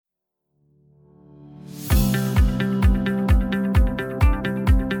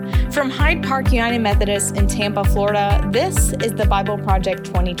From Hyde Park United Methodist in Tampa, Florida, this is the Bible Project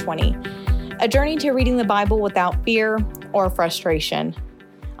 2020, a journey to reading the Bible without fear or frustration.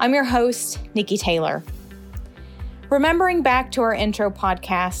 I'm your host, Nikki Taylor. Remembering back to our intro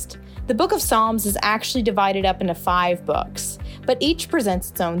podcast, the book of Psalms is actually divided up into 5 books, but each presents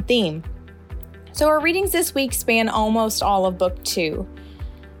its own theme. So our readings this week span almost all of Book 2.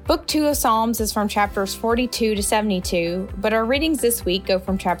 Book 2 of Psalms is from chapters 42 to 72, but our readings this week go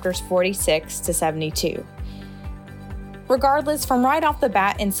from chapters 46 to 72. Regardless, from right off the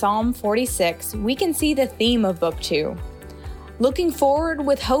bat in Psalm 46, we can see the theme of Book 2, looking forward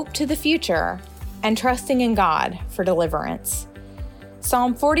with hope to the future and trusting in God for deliverance.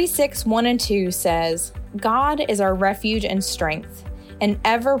 Psalm 46, 1 and 2 says, "God is our refuge and strength, an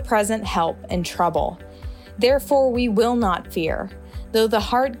ever-present help in trouble. Therefore we will not fear, though the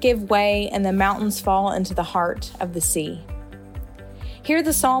heart give way and the mountains fall into the heart of the sea." Here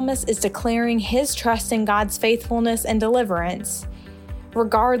the psalmist is declaring his trust in God's faithfulness and deliverance,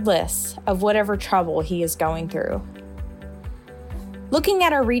 regardless of whatever trouble he is going through. Looking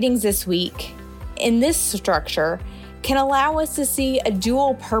at our readings this week, in this structure, can allow us to see a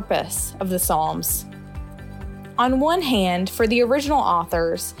dual purpose of the Psalms. On one hand, for the original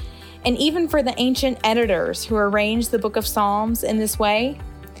authors, and even for the ancient editors who arranged the book of Psalms in this way,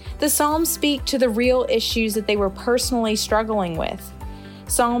 the Psalms speak to the real issues that they were personally struggling with.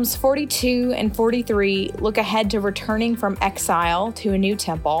 Psalms 42 and 43 look ahead to returning from exile to a new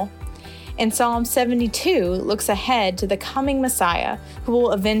temple, and Psalm 72 looks ahead to the coming Messiah who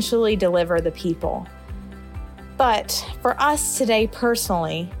will eventually deliver the people. But for us today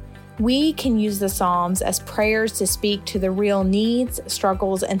personally, we can use the Psalms as prayers to speak to the real needs,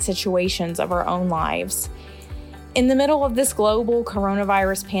 struggles, and situations of our own lives. In the middle of this global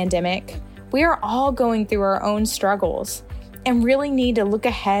coronavirus pandemic, we are all going through our own struggles and really need to look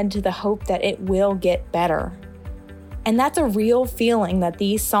ahead to the hope that it will get better. And that's a real feeling that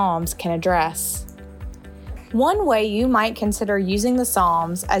these Psalms can address. One way you might consider using the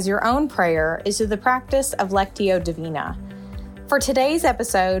Psalms as your own prayer is through the practice of Lectio Divina. For today's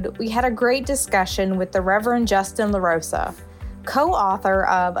episode, we had a great discussion with the Reverend Justin LaRosa, co-author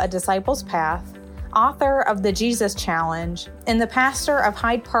of A Disciple's Path, author of the Jesus Challenge, and the pastor of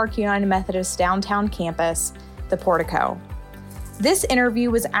Hyde Park United Methodist downtown campus, the Portico. This interview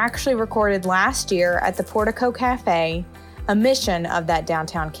was actually recorded last year at the Portico Cafe, a mission of that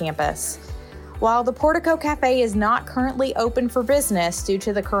downtown campus. While the Portico Cafe is not currently open for business due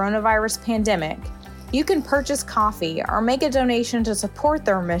to the coronavirus pandemic, you can purchase coffee or make a donation to support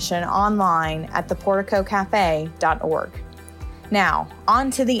their mission online at theporticocafe.org. Now,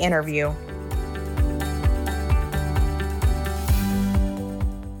 on to the interview.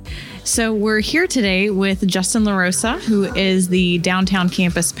 So we're here today with Justin LaRosa, who is the downtown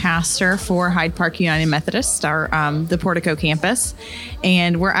campus pastor for Hyde Park United Methodist, the Portico campus.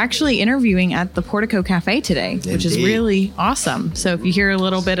 And we're actually interviewing at the Portico Cafe today, which is really awesome. So if you hear a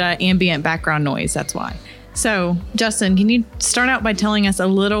little bit of ambient background noise, that's why. So Justin, can you start out by telling us a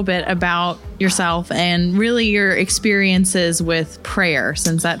little bit about yourself and really your experiences with prayer,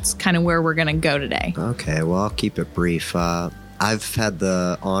 since that's kind of where we're going to go today? Okay, well, I'll keep it brief. I've had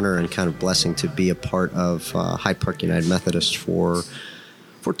the honor and kind of blessing to be a part of Hyde Park United Methodist for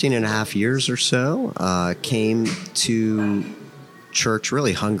 14 and a half years or so. Came to church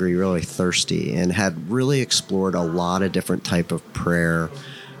really hungry, really thirsty, and had really explored a lot of different type of prayer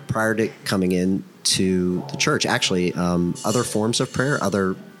prior to coming into the church. Actually, other forms of prayer,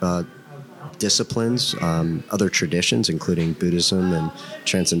 other disciplines, other traditions, including Buddhism and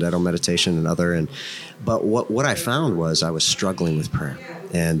transcendental meditation and other. But what I found was I was struggling with prayer,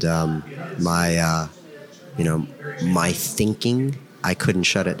 and my thinking, I couldn't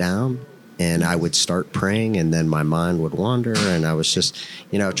shut it down, and I would start praying, and then my mind would wander, and I was just,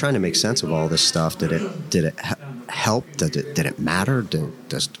 trying to make sense of all this stuff. Did it help? Did it matter?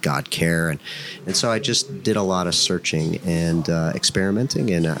 Does God care? And so I just did a lot of searching and experimenting,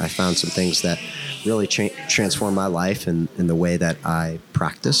 and I found some things that really transformed my life and in the way that I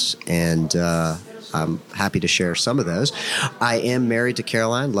practice, and I'm happy to share some of those. I am married to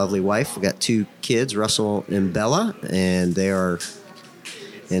Caroline, lovely wife. We've got 2 kids, Russell and Bella, and they are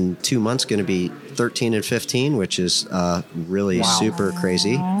in 2 months going to be 13 and 15, which is really super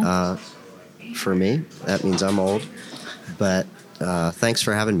crazy for me. That means I'm old, but thanks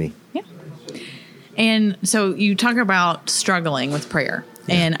for having me. Yeah. And so you talk about struggling with prayer,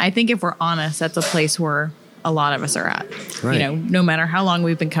 and I think if we're honest, that's a place where a lot of us are at, right. No matter how long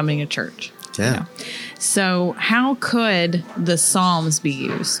we've been coming to church. Yeah. So how could the Psalms be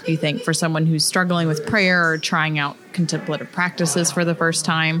used, do you think, for someone who's struggling with prayer or trying out contemplative practices for the first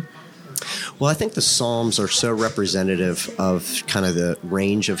time? Well, I think the Psalms are so representative of kind of the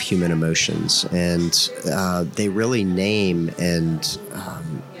range of human emotions, and they really name and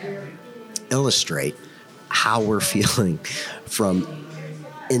illustrate how we're feeling, from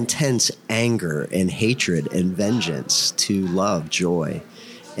intense anger and hatred and vengeance to love, joy.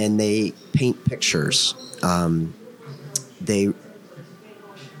 And they paint pictures. They're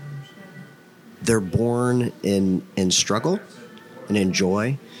born in struggle and in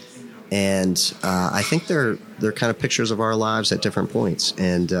joy. And I think they're kind of pictures of our lives at different points.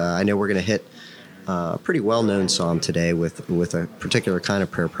 And I know we're going to hit a pretty well-known psalm today with a particular kind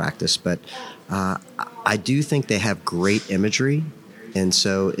of prayer practice. But I do think they have great imagery. And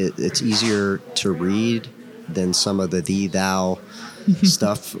so it's easier to read than some of the thee, thou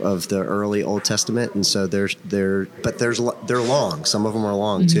stuff of the early Old Testament. And so they're long. Some of them are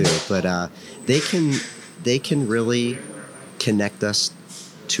long too. But they can really connect us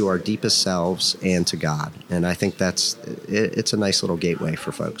to our deepest selves and to God. And I think it's a nice little gateway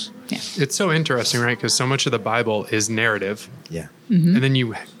for folks. Yeah. It's so interesting, right? Because so much of the Bible is narrative. Yeah. Mm-hmm. And then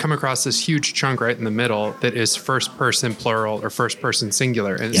you come across this huge chunk right in the middle that is first person plural or first person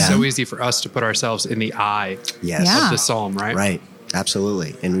singular. And it's so easy for us to put ourselves in the I of the psalm, right? Right.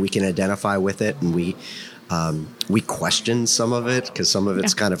 Absolutely. And we can identify with it, and we question some of it because some of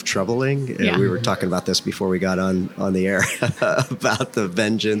it's kind of troubling. Yeah. We were talking about this before we got on the air about the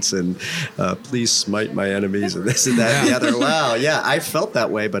vengeance and please smite my enemies and this and that and the other. Wow, yeah, I felt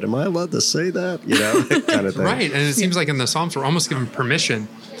that way, but am I allowed to say that? Kind of thing. Right, and it seems like in the Psalms we're almost given permission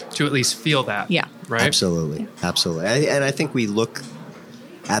to at least feel that. Yeah, right. Absolutely. And I think we look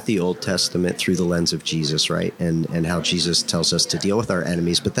at the Old Testament through the lens of Jesus, right? And how Jesus tells us to deal with our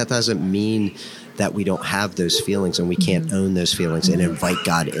enemies. But that doesn't mean that we don't have those feelings and we can't own those feelings and invite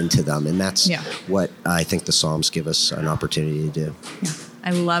God into them. And that's what I think the Psalms give us an opportunity to do. Yeah.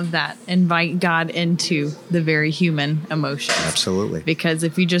 I love that. Invite God into the very human emotions. Absolutely. Because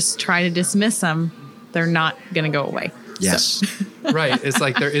if you just try to dismiss them, they're not going to go away. Yes. So. Right. It's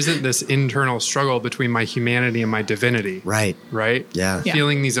like there isn't this internal struggle between my humanity and my divinity. Right. Right? Yeah.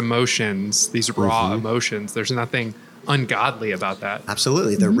 Feeling these emotions, these raw emotions, there's nothing ungodly about that.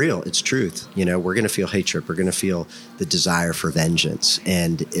 Absolutely. They're real. It's truth. We're going to feel hatred. We're going to feel the desire for vengeance.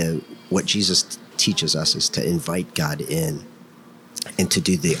 And what Jesus teaches us is to invite God in and to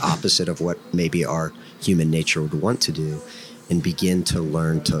do the opposite of what maybe our human nature would want to do and begin to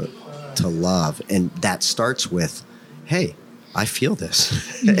learn to love. And that starts with, hey, I feel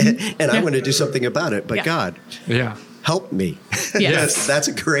this and I want to do something about it. But God, help me. Yes. That's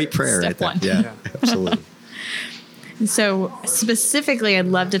a great prayer. Step right there. one. Yeah, absolutely. So specifically, I'd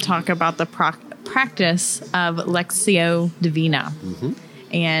love to talk about the practice of Lectio Divina. Mm-hmm.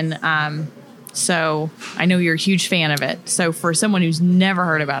 And so I know you're a huge fan of it. So for someone who's never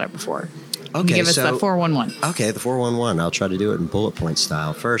heard about it before, give us the 411. Okay, the 411. I'll try to do it in bullet point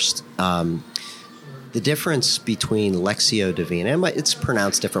style. First, the difference between Lectio Divina, and it's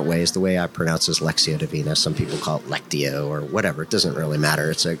pronounced different ways. The way I pronounce is Lectio Divina. Some people call it Lectio or whatever. It doesn't really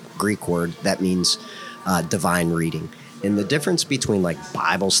matter. It's a Greek word that means divine reading. And the difference between like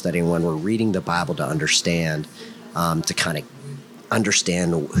Bible study, when we're reading the Bible to understand, to kind of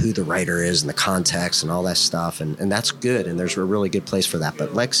understand who the writer is and the context and all that stuff. And that's good. And there's a really good place for that.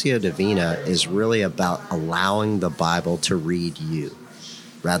 But Lectio Divina is really about allowing the Bible to read you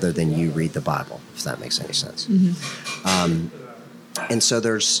rather than you read the Bible, if that makes any sense. Mm-hmm. And so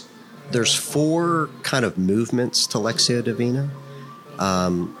there's 4 kind of movements to Lectio Divina.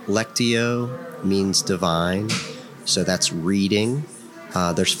 Lectio means divine. So that's reading.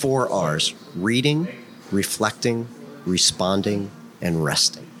 There's 4 R's: reading, reflecting, responding, and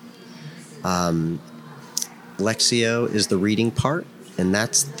resting. Lectio is the reading part, and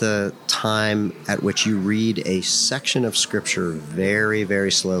that's the time at which you read a section of Scripture very,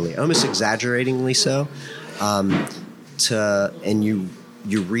 very slowly, almost exaggeratingly so, and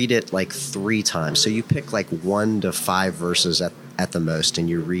you read it like 3 times. So you pick like 1 to 5 verses at the most, and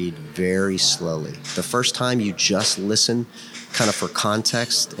you read very slowly. The first time you just listen kind of for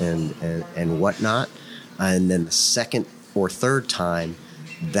context and whatnot, and then the second or third time,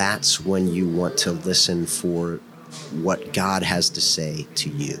 that's when you want to listen for what God has to say to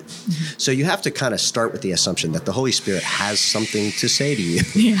you. Mm-hmm. So you have to kind of start with the assumption that the Holy Spirit has something to say to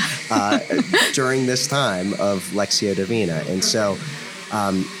you during this time of Lectio Divina. And so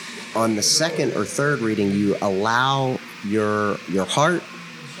on the second or third reading, you allow your heart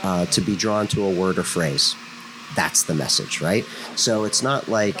to be drawn to a word or phrase. That's the message, right? So it's not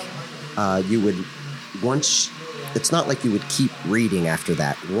like it's not like you would keep reading after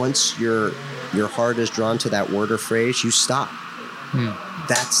that. Once your heart is drawn to that word or phrase, you stop.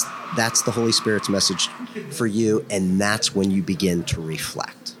 that's the Holy Spirit's message for you, and that's when you begin to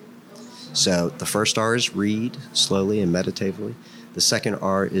reflect. So the first R is read slowly and meditatively. The second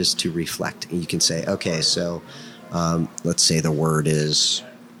R is to reflect. And you can say, okay, so let's say the word is,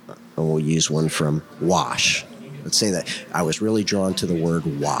 we'll use one from wash. Let's say that I was really drawn to the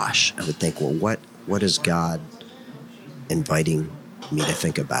word wash. I would think, well, what is God inviting me to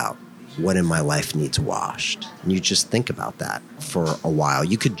think about? What in my life needs washed? And you just think about that for a while.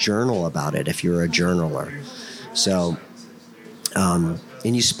 You could journal about it if you're a journaler. So, and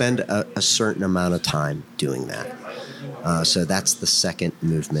you spend a certain amount of time doing that. So that's the second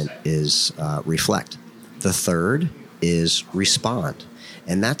movement is reflect. The third is respond.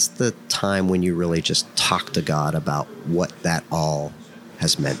 And that's the time when you really just talk to God about what that all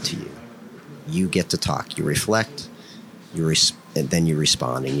has meant to you. You get to talk. You reflect, and then you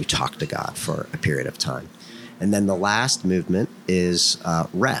respond, and you talk to God for a period of time. And then the last movement is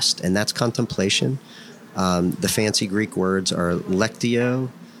rest, and that's contemplation. The fancy Greek words are lectio,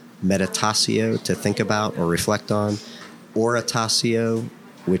 meditatio, to think about or reflect on, oratatio,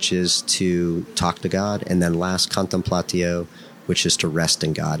 which is to talk to God, and then last, contemplatio, which is to rest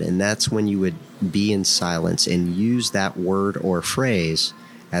in God. And that's when you would be in silence and use that word or phrase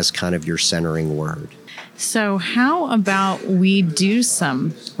as kind of your centering word. So how about we do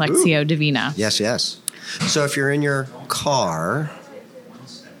some Lectio Divina? Yes. So if you're in your car,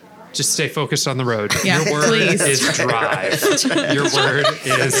 just stay focused on the road. Yeah, your word please. is drive. Your word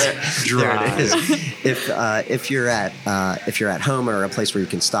is drive. If you're at home or a place where you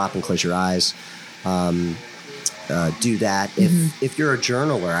can stop and close your eyes, do that. If you're a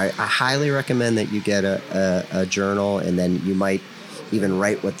journaler, I highly recommend that you get a journal, and then you might even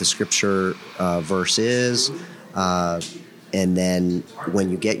write what the scripture verse is. And then when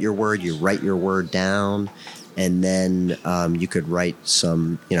you get your word, you write your word down. And then you could write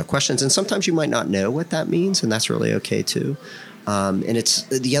some, questions. And sometimes you might not know what that means, and that's really okay too. And it's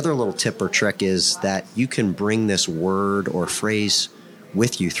the other little tip or trick is that you can bring this word or phrase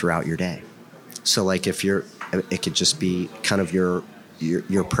with you throughout your day. So like it could just be kind of your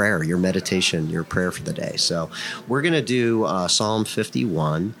prayer, your meditation, your prayer for the day. So we're going to do Psalm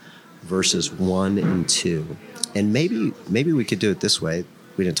 51, verses 1 and 2. And maybe we could do it this way.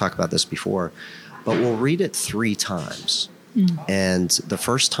 We didn't talk about this before. But we'll read it 3 times. And the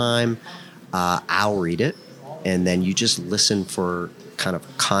first time, I'll read it, and then you just listen for kind of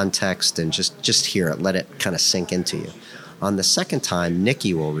context and just hear it. Let it kind of sink into you. On the second time,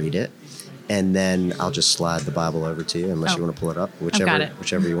 Nikki will read it, and then I'll just slide the Bible over to you, unless you want to pull it up,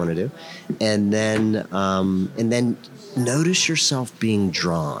 whichever you want to do. And then notice yourself being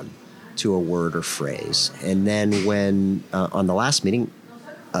drawn to a word or phrase. And then when on the last meeting,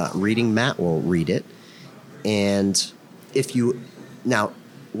 reading, Matt will read it. And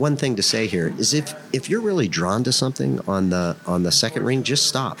one thing to say here is if you're really drawn to something on the second reading, just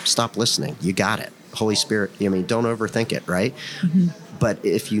stop listening. You got it. Holy Spirit, don't overthink it, right? Mm-hmm. But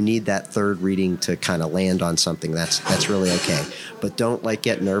if you need that third reading to kind of land on something, that's really okay. But don't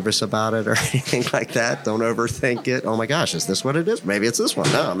get nervous about it or anything like that. Don't overthink it. Oh my gosh, is this what it is? Maybe it's this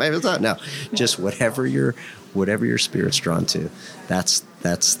one. No, maybe it's not. No, just whatever your spirit's drawn to. That's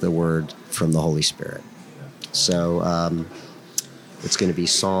the word from the Holy Spirit. So it's going to be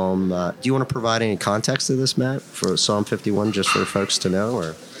Psalm. Do you want to provide any context to this, Matt, for Psalm 51, just for folks to know?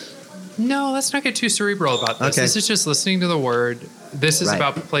 Or no, let's not get too cerebral about this. Okay. This is just listening to the word. This is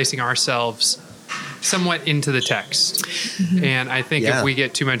about placing ourselves somewhat into the text. Mm-hmm. And I think if we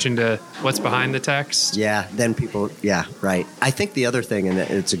get too much into what's behind the text. Yeah, then people, right. I think the other thing, and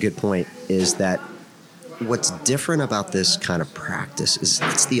it's a good point, is that what's different about this kind of practice is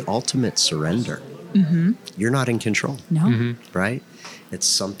it's the ultimate surrender. Mm-hmm. You're not in control. No. Mm-hmm. Right? It's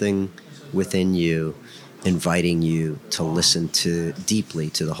something within you inviting you to listen deeply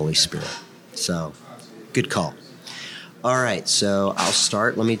to the Holy Spirit. So, good call. All right, so I'll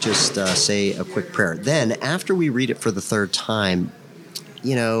start. Let me just say a quick prayer. Then, after we read it for the third time,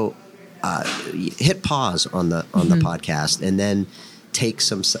 hit pause on the podcast, and then take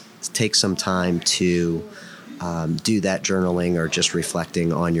some time to do that journaling or just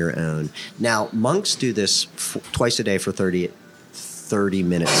reflecting on your own. Now, monks do this twice a day for 30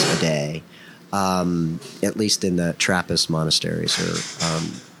 minutes a day, at least in the Trappist monasteries.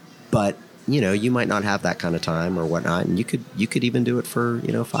 But you might not have that kind of time or whatnot, and you could even do it for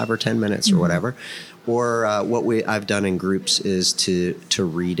 5 or 10 minutes or whatever. Or what I've done in groups is to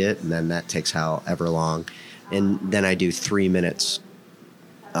read it, and then that takes however long, and then I do 3 minutes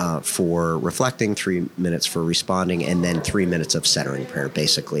for reflecting, 3 minutes for responding, and then 3 minutes of centering prayer,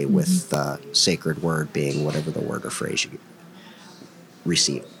 basically, with the sacred word being whatever the word or phrase you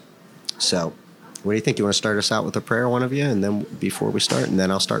receive. So what do you think? You want to start us out with a prayer, one of you, and then before we start, and then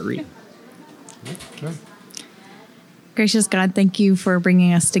I'll start reading. Okay. Gracious God, thank you for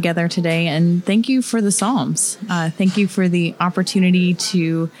bringing us together today, and thank you for the Psalms. Thank you for the opportunity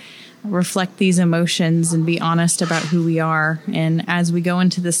to reflect these emotions and be honest about who we are. And as we go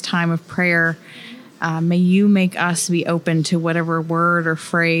into this time of prayer, may you make us be open to whatever word or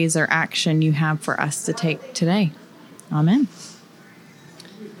phrase or action you have for us to take today. Amen.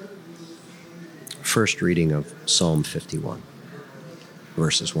 First reading of Psalm 51,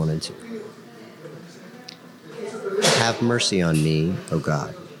 verses 1 and 2. Have mercy on me, O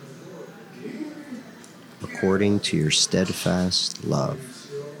God, according to your steadfast love,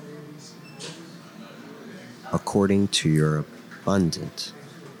 according to your abundant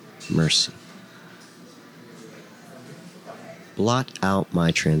mercy. Blot out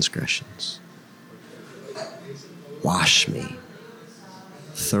my transgressions. Wash me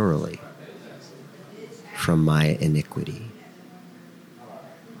thoroughly from my iniquity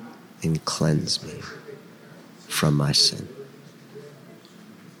and cleanse me from my sin.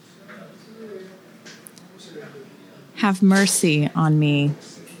 Have mercy on me,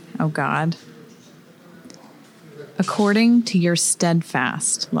 O God, according to your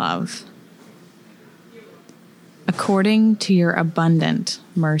steadfast love, according to your abundant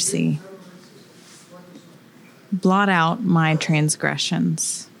mercy. Blot out my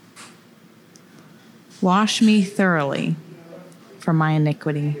transgressions. Wash me thoroughly from my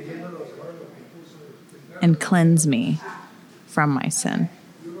iniquity and cleanse me from my sin.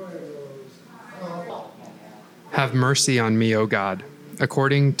 Have mercy on me, O God,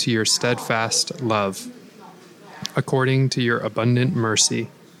 according to your steadfast love, according to your abundant mercy.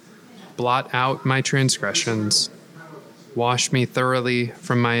 Blot out my transgressions. Wash me thoroughly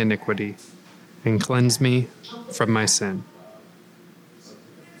from my iniquity, and cleanse me from my sin.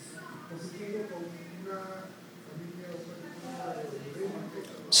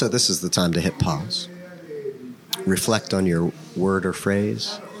 So this is the time to hit pause. Reflect on your word or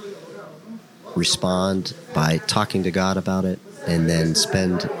phrase. Respond by talking to God about it, and then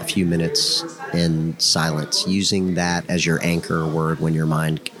spend a few minutes in silence, using that as your anchor word when your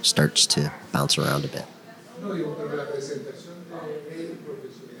mind starts to bounce around a bit.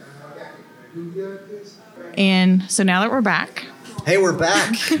 And so now that we're back. Hey, we're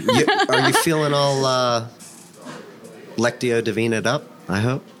back. Are you feeling all Lectio Divina up, I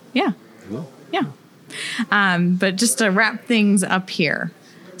hope? Yeah. Yeah. But just to wrap things up here.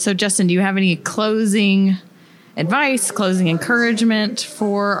 So, Justin, do you have any closing advice, closing encouragement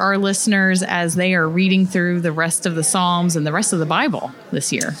for our listeners as they are reading through the rest of the Psalms and the rest of the Bible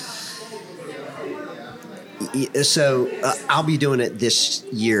this year? So I'll be doing it this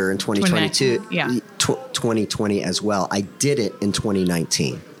year in 2022, 2020 as well. I did it in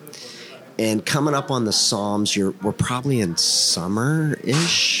 2019. And coming up on the Psalms, we're probably in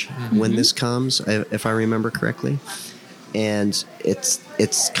summer-ish when this comes, if I remember correctly. And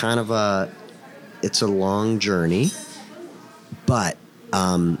it's kind of it's a long journey, but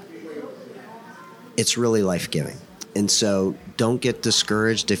it's really life-giving. And so don't get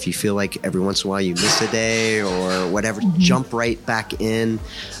discouraged if you feel like every once in a while you miss a day or whatever. Jump right back in.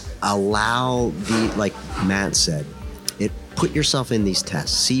 Allow like Matt said, put yourself in these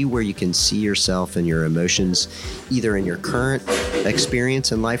tests. See where you can see yourself and your emotions, either in your current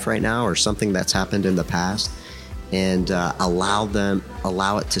experience in life right now or something that's happened in the past, and allow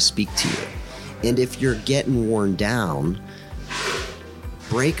it to speak to you. And if you're getting worn down,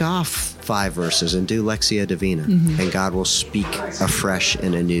 break off 5 verses and do Lectio Divina, and God will speak afresh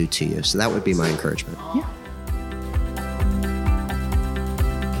and anew to you. So that would be my encouragement. Yeah.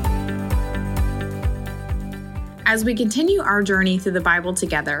 As we continue our journey through the Bible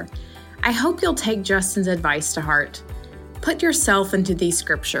together, I hope you'll take Justin's advice to heart. Put yourself into these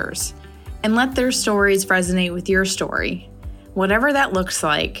scriptures and let their stories resonate with your story, whatever that looks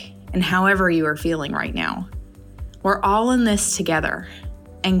like and however you are feeling right now. We're all in this together,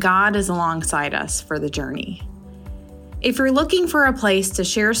 and God is alongside us for the journey. If you're looking for a place to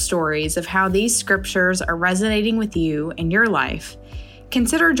share stories of how these scriptures are resonating with you in your life,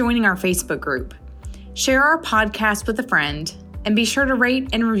 consider joining our Facebook group. Share our podcast with a friend, and be sure to rate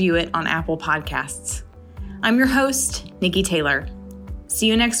and review it on Apple Podcasts. I'm your host, Nikki Taylor. See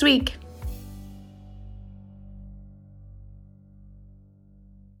you next week.